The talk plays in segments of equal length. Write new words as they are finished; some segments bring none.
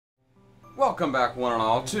Welcome back, one and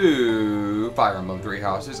all, to Fire Emblem Three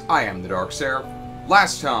Houses. I am the Dark Seraph.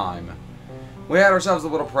 Last time, we had ourselves a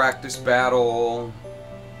little practice battle.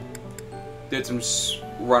 Did some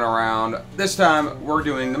run around. This time, we're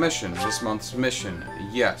doing the mission. This month's mission.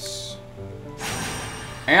 Yes.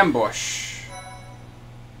 Ambush.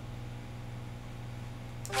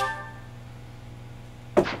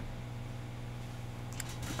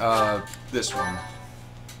 This one.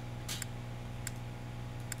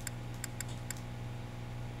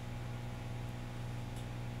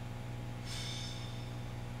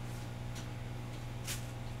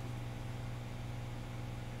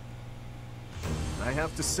 I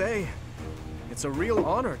have to say, it's a real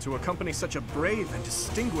honor to accompany such a brave and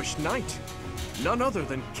distinguished knight. None other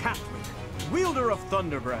than Catherine, wielder of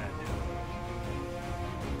Thunderbrand.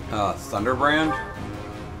 Thunderbrand?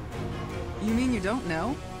 You mean you don't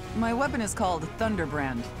know? My weapon is called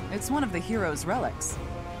Thunderbrand. It's one of the hero's relics.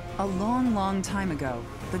 A long, long time ago,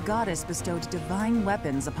 the goddess bestowed divine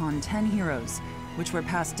weapons upon 10 heroes, which were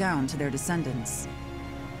passed down to their descendants.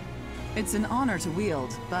 It's an honor to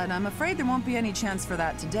wield, but I'm afraid there won't be any chance for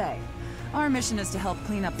that today. Our mission is to help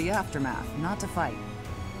clean up the aftermath, not to fight.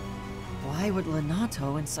 Why would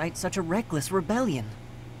Lanato incite such a reckless rebellion?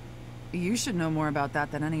 You should know more about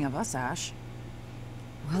that than any of us, Ashe.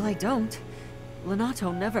 Well, I don't.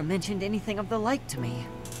 Lanato never mentioned anything of the like to me.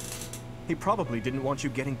 He probably didn't want you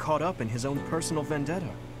getting caught up in his own personal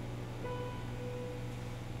vendetta.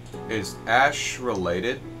 Is Ashe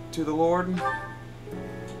related to the Lord?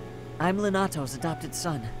 I'm Lanato's adopted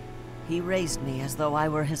son. He raised me as though I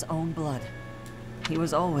were his own blood. He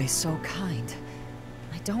was always so kind.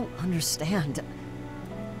 I don't understand.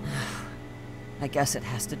 I guess it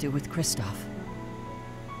has to do with Kristoff.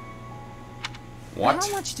 What?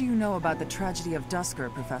 How much do you know about the tragedy of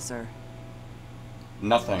Duscur, Professor?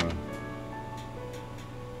 Nothing.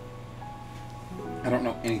 I don't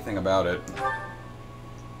know anything about it.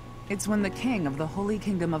 It's when the king of the Holy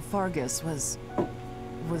Kingdom of Fargus was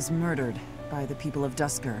murdered by the people of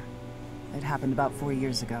Duscur. It happened about 4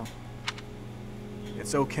 years ago.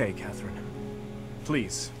 It's okay, Catherine.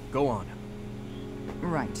 Please, go on.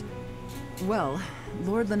 Right. Well,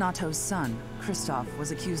 Lord Lanato's son, Kristoff,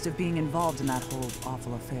 was accused of being involved in that whole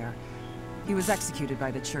awful affair. He was executed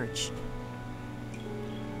by the church.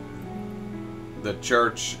 The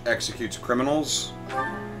church executes criminals?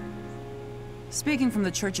 Speaking from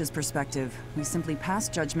the church's perspective, we simply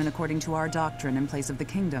passed judgment according to our doctrine in place of the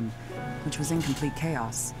kingdom, which was in complete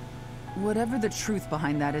chaos. Whatever the truth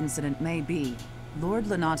behind that incident may be, Lord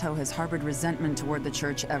Lanato has harbored resentment toward the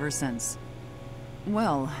church ever since.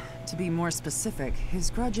 Well, to be more specific, his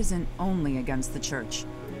grudge isn't only against the church.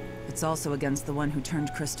 It's also against the one who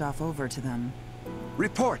turned Kristoff over to them.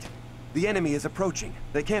 Report! The enemy is approaching.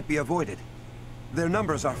 They can't be avoided. Their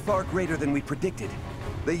numbers are far greater than we predicted.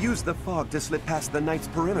 They used the fog to slip past the Knight's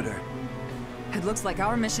perimeter. It looks like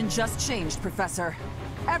our mission just changed, Professor.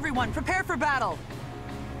 Everyone, prepare for battle!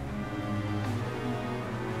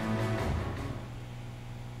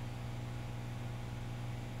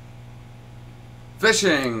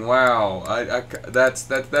 Fishing! Wow.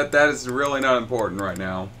 That is really not important right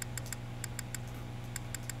now.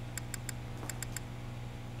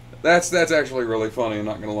 That's actually really funny, I'm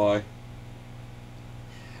not gonna lie.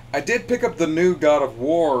 I did pick up the new God of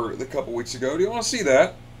War a couple weeks ago. Do you want to see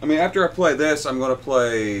that? I mean, after I play this, I'm going to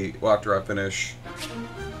play... Well, after I finish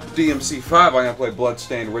DMC 5, I'm going to play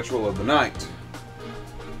Bloodstained Ritual of the Night.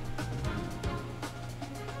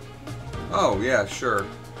 Oh, yeah, sure.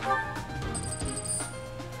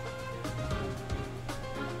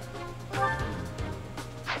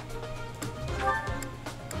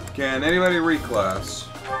 Can anybody reclass?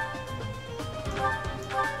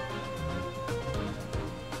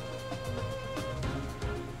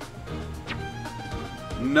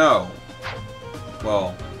 No.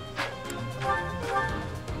 Well.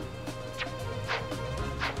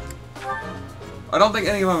 I don't think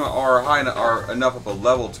any of them are enough of a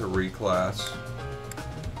level to reclass.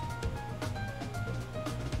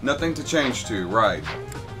 Nothing to change to, right.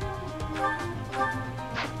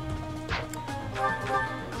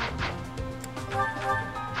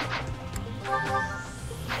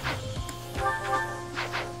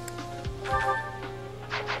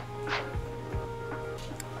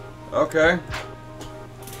 Okay.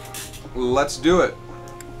 Let's do it.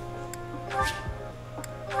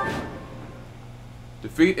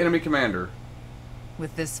 Defeat enemy commander.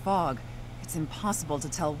 With this fog, it's impossible to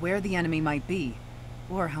tell where the enemy might be,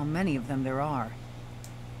 or how many of them there are.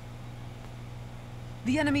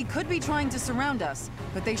 The enemy could be trying to surround us,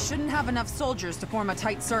 but they shouldn't have enough soldiers to form a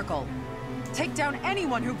tight circle. Take down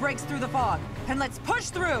anyone who breaks through the fog, and let's push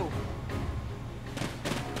through!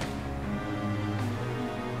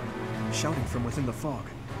 shouting from within the fog.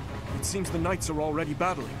 It seems the knights are already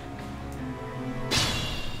battling.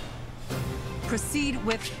 Proceed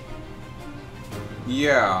with...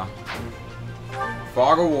 Yeah.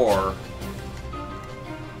 Fog of War.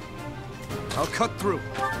 I'll cut through.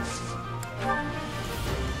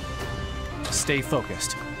 Stay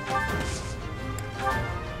focused.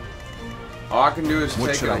 All I can do is What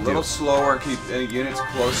take should it a I little do? slower, keep units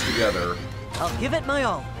close together. I'll give it my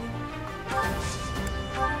all.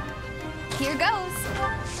 Here goes.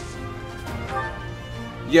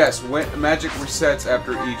 Yes, when magic resets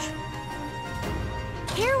after each.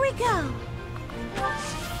 Here we go.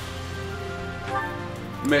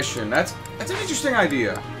 Mission. That's an interesting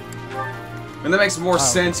idea. And that makes more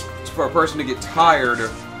sense for a person to get tired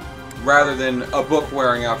rather than a book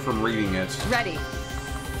wearing out from reading it. Ready.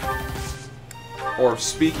 Or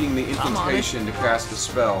speaking the incantation to cast a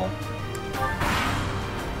spell.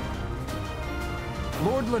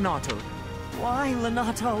 Lord Lanato, Why,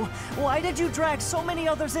 Lanato? Why did you drag so many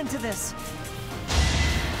others into this?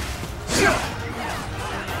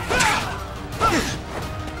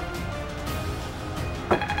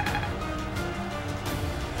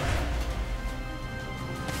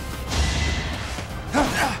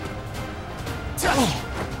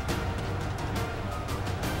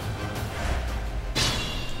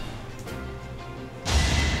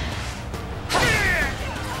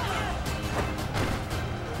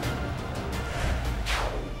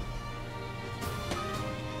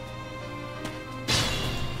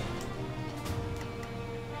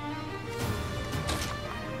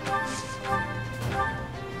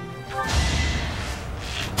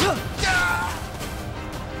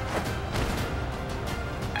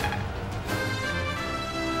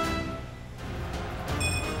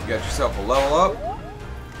 You got yourself a level up.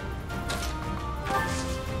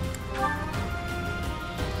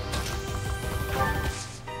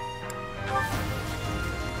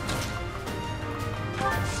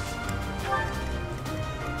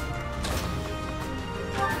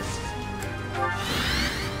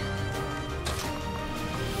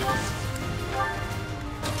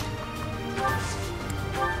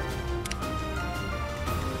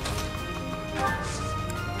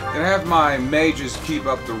 Gonna have my mages keep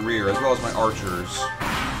up the rear, as well as my archers.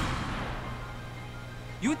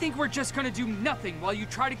 You think we're just gonna do nothing while you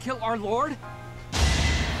try to kill our lord?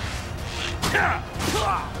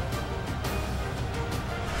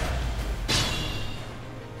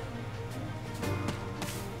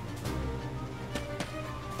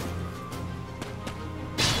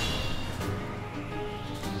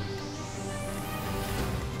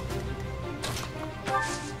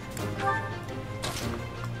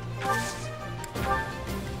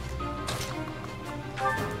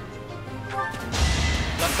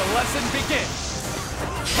 Let the lesson begin!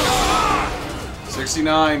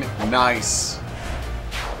 69. Nice.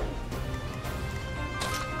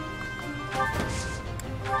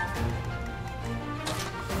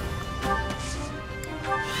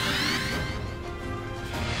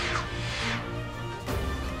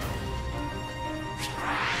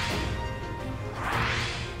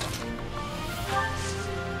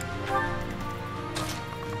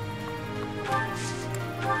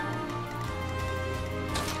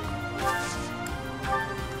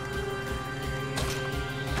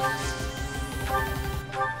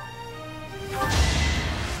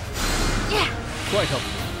 quite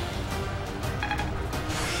helpful.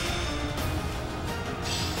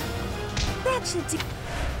 That should do.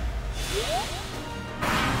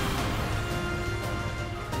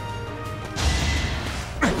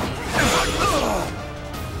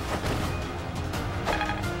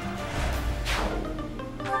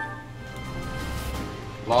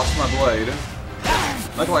 Lost my blade.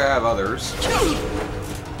 Luckily I have others.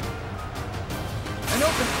 And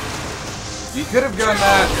open. You could have done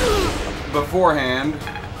that beforehand,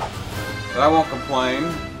 but I won't complain.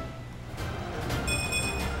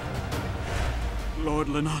 Lord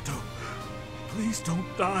Lanato, please don't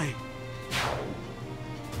die.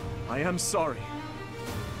 I am sorry.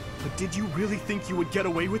 But did you really think you would get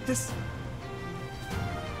away with this?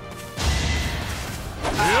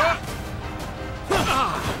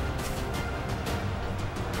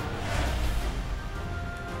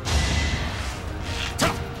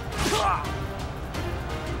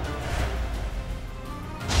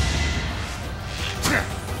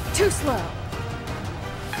 Too slow.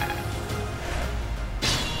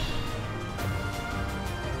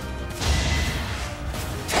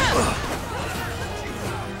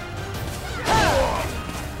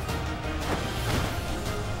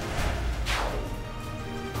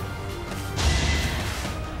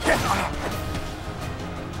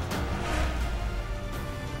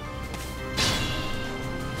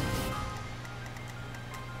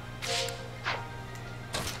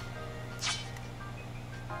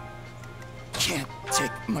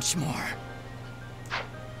 much more.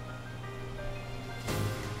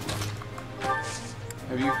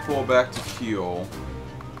 Have you pulled back to heal?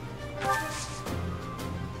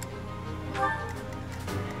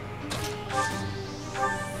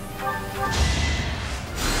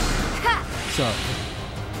 Sorry.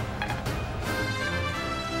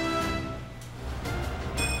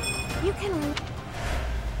 You can...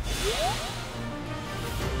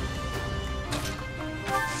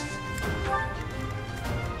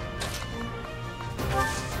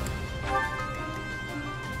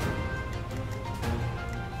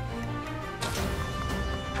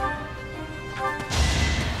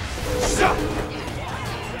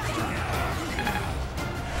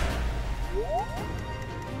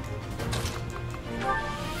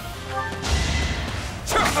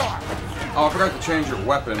 Oh, I forgot to change your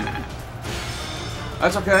weapon.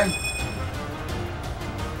 That's okay.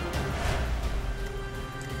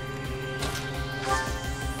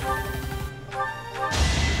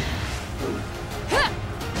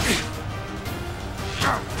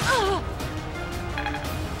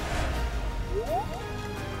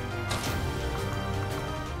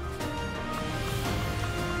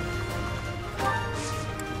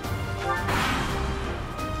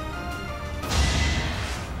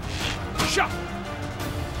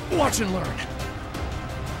 Watch and learn.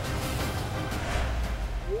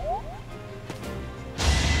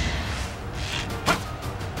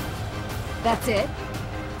 That's it?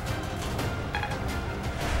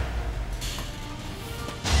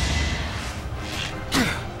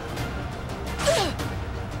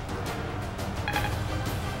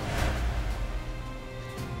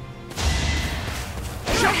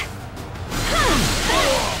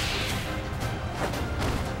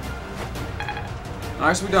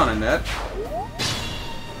 Nicely done, Annette.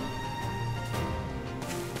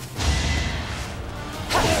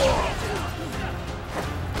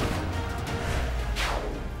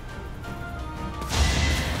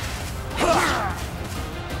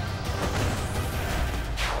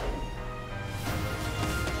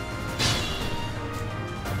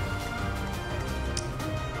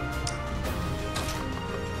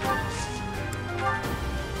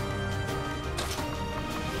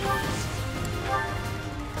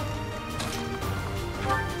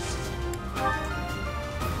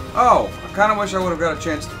 Oh, I kind of wish I would have got a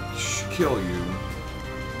chance to kill you.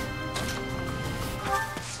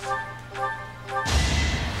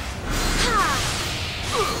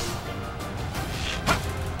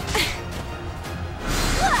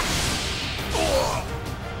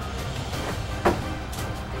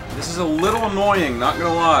 This is a little annoying, not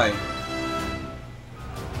gonna lie.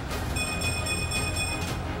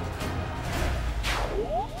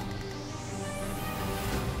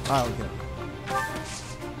 I'll go.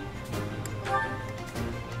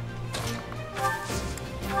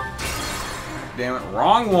 Damn it,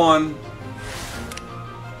 wrong one.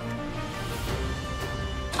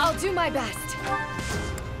 I'll do my best.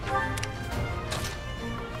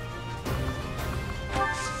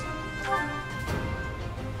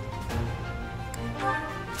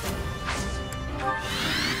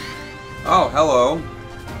 Oh, hello.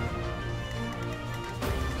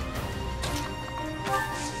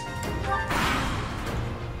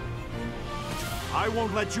 I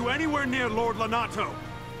won't let you anywhere near Lord Lanato.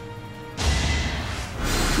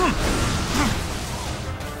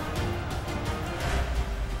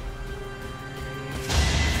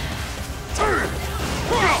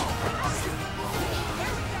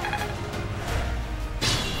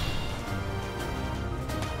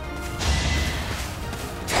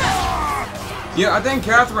 Yeah, I think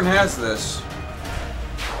Catherine has this.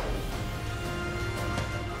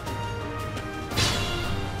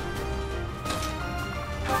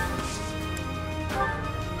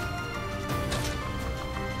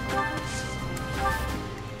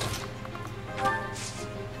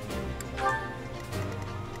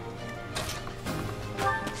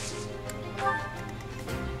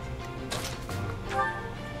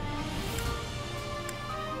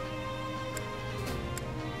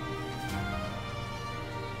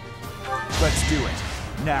 Let's do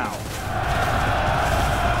it. Now.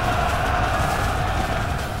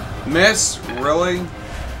 Miss? Really?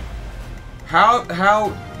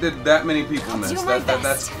 How did that many people miss? do my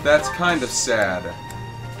That's kind of sad.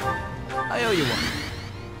 I owe you one.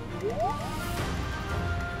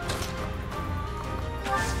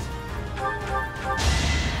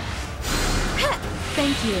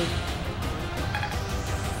 Thank you.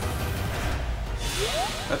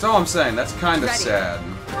 That's all I'm saying. That's kind of Ready. sad.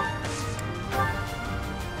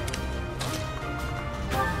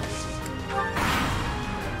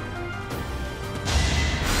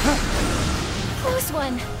 Close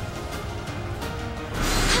one.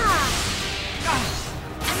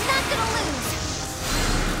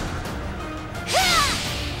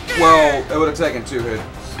 it would have taken 2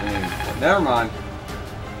 hits. Never mind.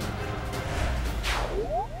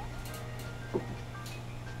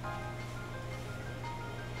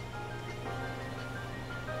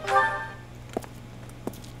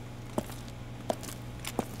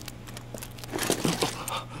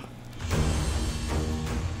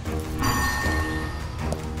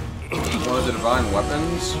 One of the divine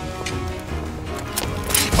weapons?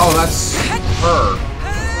 Oh, that's her.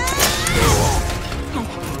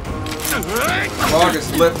 Fog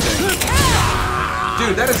is lifting.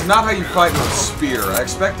 Dude, that is not how you fight with a spear. I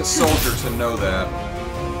expect a soldier to know that.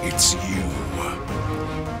 It's you.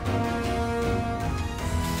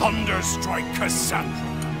 Thunderstrike Cassandra.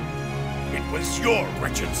 It was your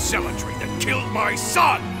wretched zealotry that killed my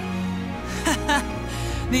son!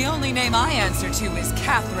 The only name I answer to is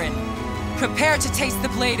Catherine. Prepare to taste the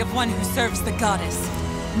blade of one who serves the goddess.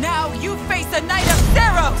 Now you face a knight of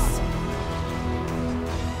Theros!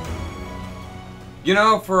 You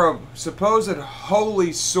know, for a supposed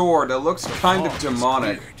holy sword, it looks kind of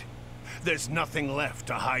demonic. There's nothing left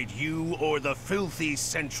to hide you or the filthy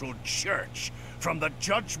Central Church from the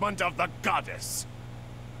judgment of the goddess.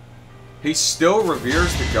 He still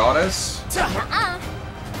reveres the goddess? Get lost!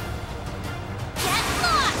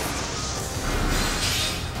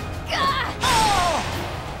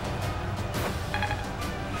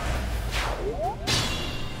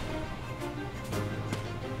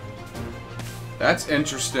 That's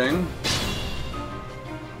interesting.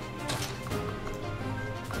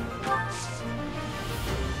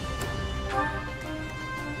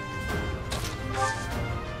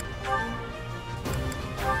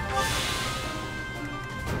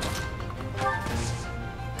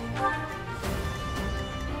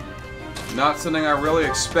 Not something I really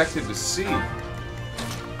expected to see.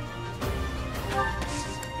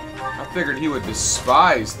 I figured he would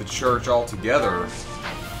despise the church altogether.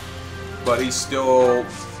 But he still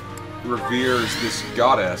reveres this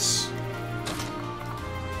goddess.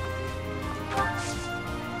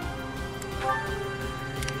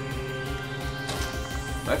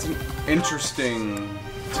 That's an interesting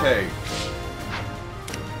take.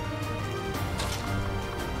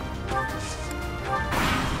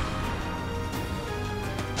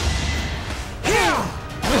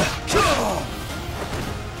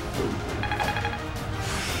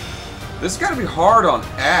 This has got to be hard on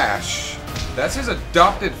Ashe. That's his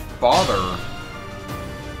adopted father.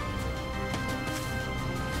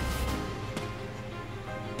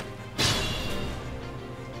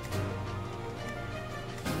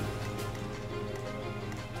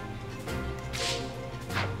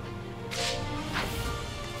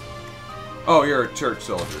 Oh, you're a church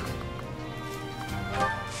soldier.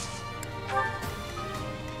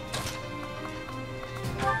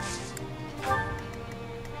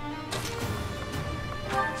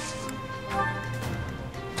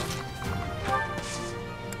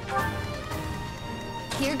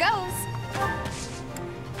 Here goes.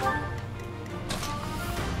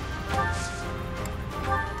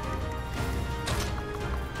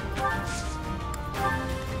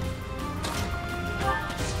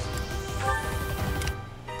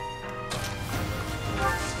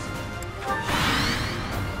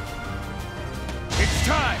 It's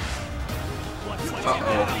time!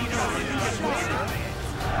 Uh-oh.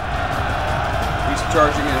 He's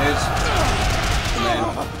charging in his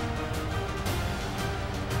command.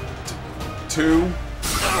 2.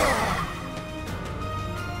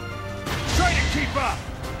 Try to keep up!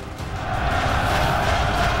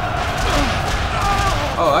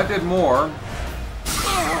 Oh, I did more.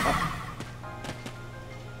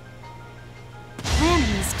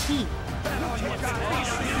 Planning is key.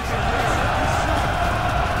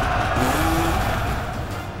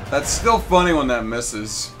 That's still funny when that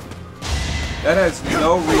misses. That has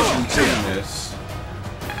no reason to miss.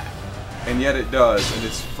 And yet it does, and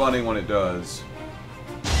it's funny when it does.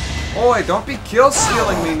 Oi, don't be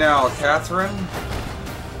kill-stealing me now, Catherine.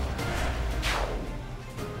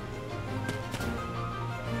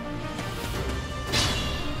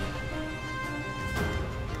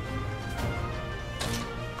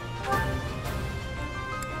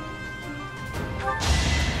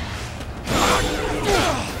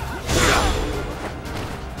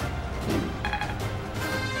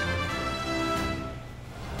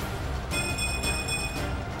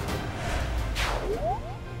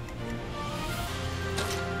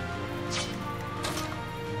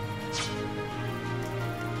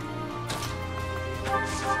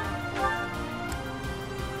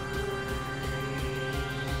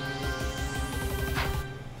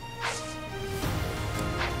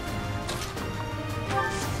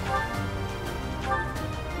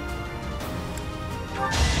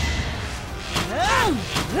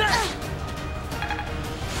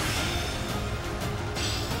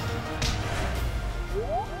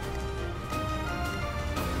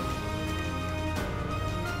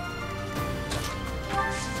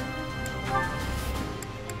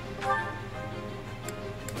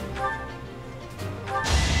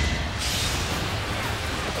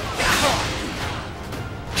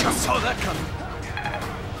 Saw that coming.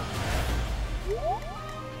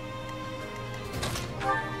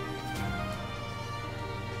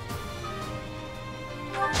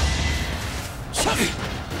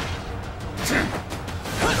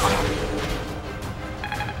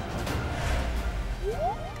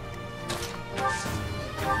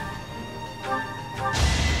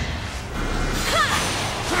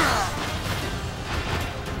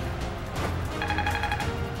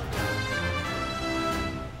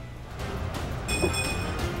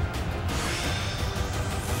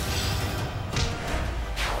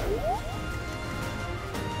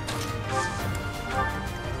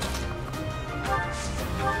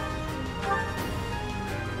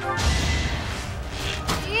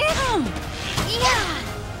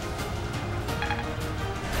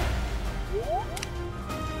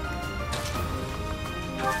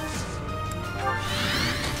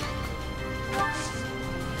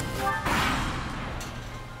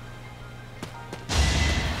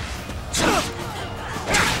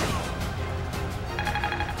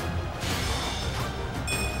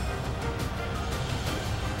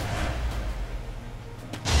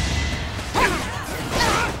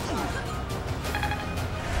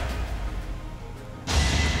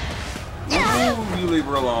 You leave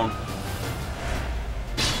her alone.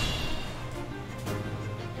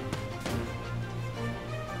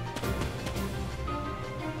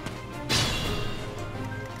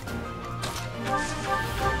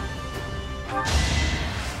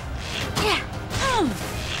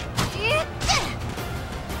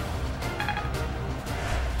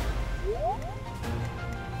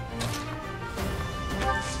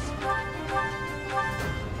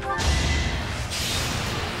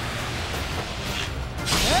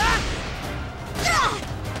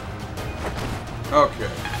 Okay.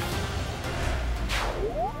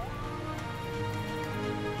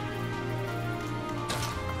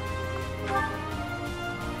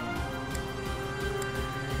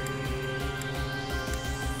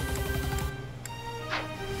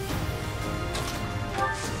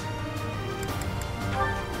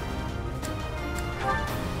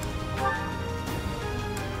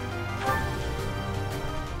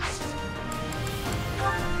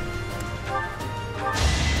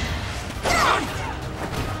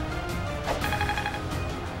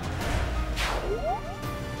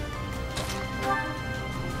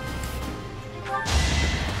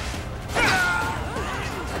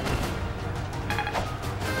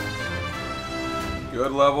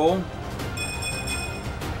 Good level.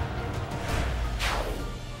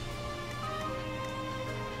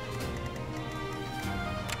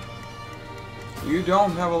 You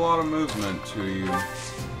don't have a lot of movement to you.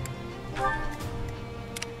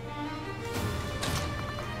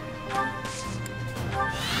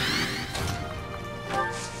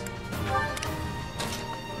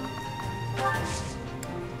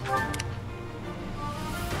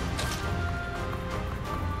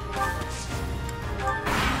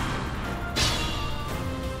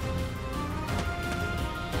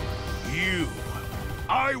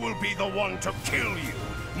 I will be the one to kill you,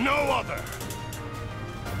 no other.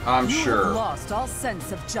 I'm You sure. have lost all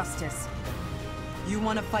sense of justice. You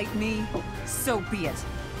want to fight me? So be it.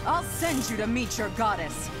 I'll send you to meet your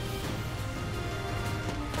goddess.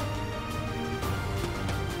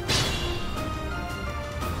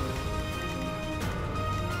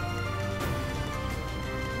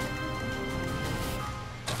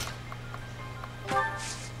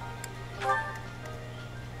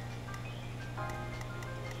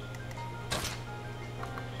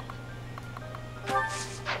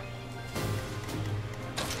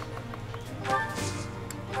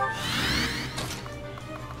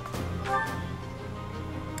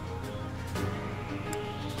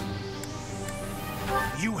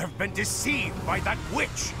 You have been deceived by that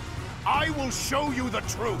witch. I will show you the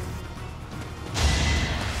truth.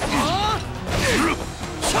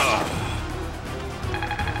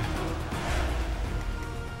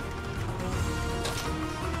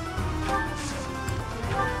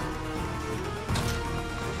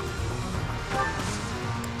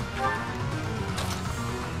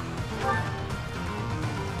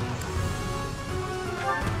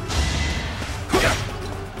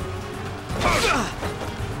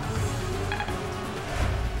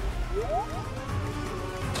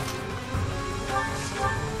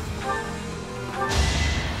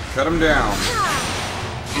 Cut him down.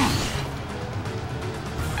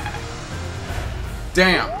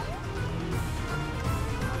 Damn!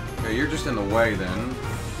 Okay, you're just in the way then.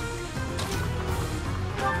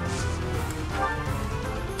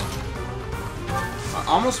 I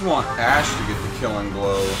almost want Ashe to get the killing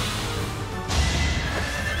blow.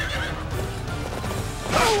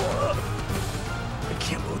 I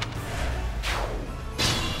can't move.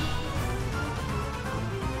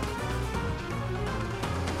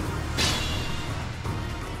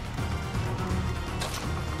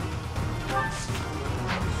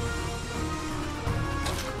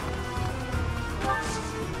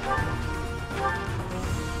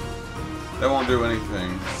 That won't do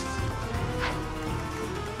anything.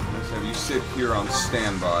 Let's have you sit here on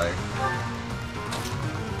standby.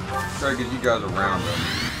 Try to get you guys around him.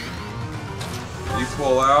 You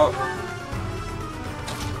pull out.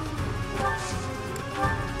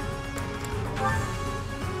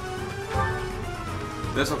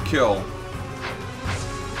 This'll kill.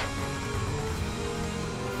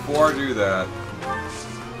 Before I do that,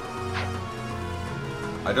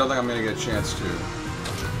 I don't think I'm gonna get a chance to.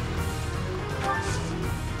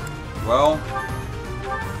 Well,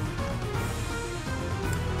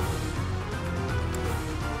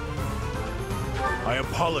 I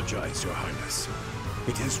apologize, Your Highness.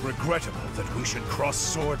 It is regrettable that we should cross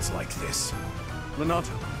swords like this.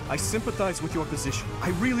 Lanato, I sympathize with your position. I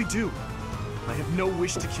really do. I have no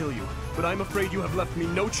wish to kill you, but I'm afraid you have left me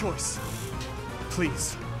no choice.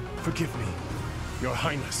 Please, forgive me. Your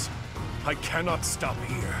Highness, I cannot stop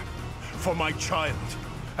here. For my child,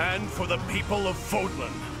 and for the people of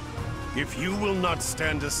Fodlan. If you will not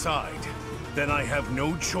stand aside, then I have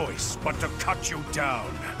no choice but to cut you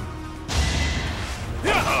down.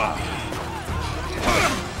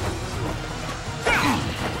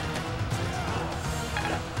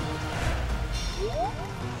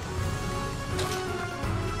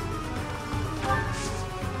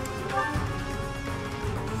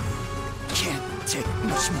 Can't take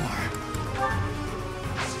much more.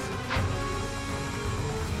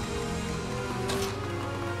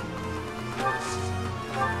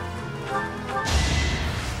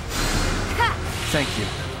 Thank you.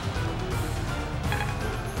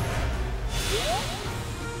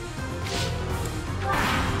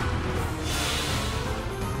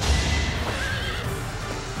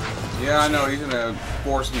 yeah, I know, he's gonna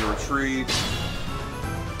force him to retreat.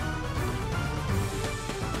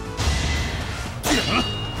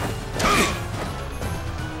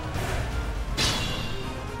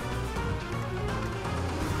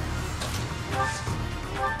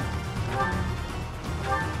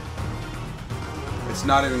 It's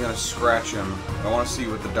not even gonna scratch him. I want to see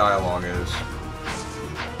what the dialogue is.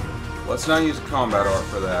 Let's not use combat art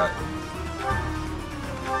for that.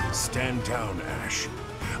 Stand down, Ashe.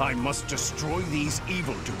 I must destroy these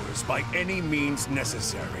evildoers by any means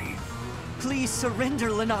necessary. Please surrender,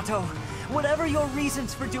 Lanato. Whatever your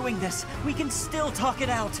reasons for doing this, we can still talk it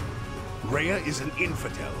out. Rhea is an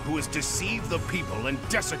infidel who has deceived the people and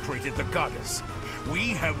desecrated the goddess. We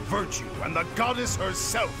have virtue and the goddess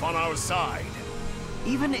herself on our side.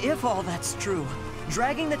 Even if all that's true,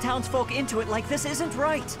 dragging the townsfolk into it like this isn't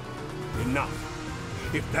right.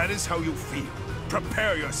 Enough. If that is how you feel,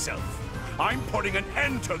 prepare yourself. I'm putting an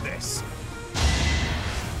end to this.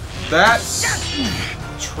 That's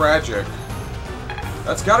tragic.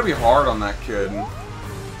 That's gotta be hard on that kid.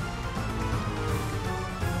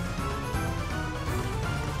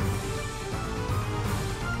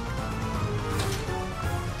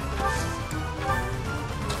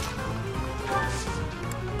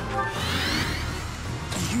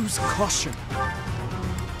 Use caution.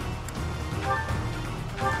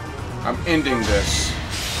 I'm ending this.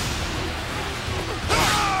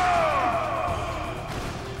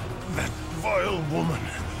 That vile woman.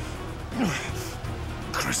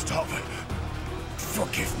 Kristoff,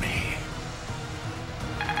 forgive me.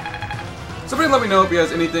 Somebody let me know if he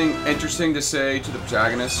has anything interesting to say to the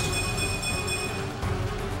protagonist.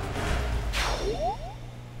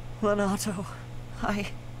 Lanato,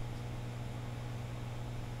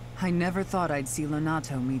 I never thought I'd see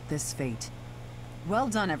Lanato meet this fate. Well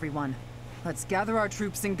done, everyone. Let's gather our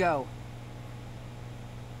troops and go.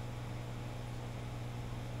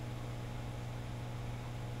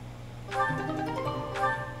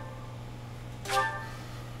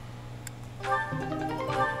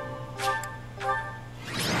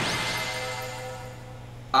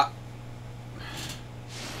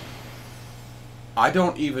 I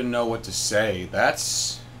don't even know what to say.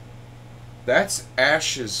 That's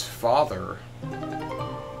Ashe's father.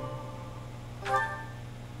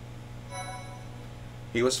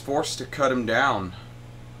 He was forced to cut him down.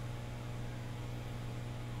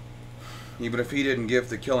 Even if he didn't give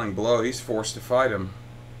the killing blow, he's forced to fight him.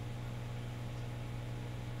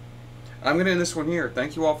 I'm going to end this one here.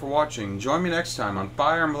 Thank you all for watching. Join me next time on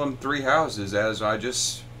Fire Emblem Three Houses as I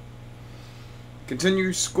just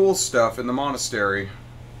continue school stuff in the monastery.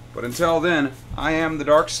 But until then, I am the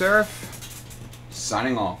Dark Seraph.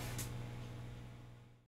 signing off.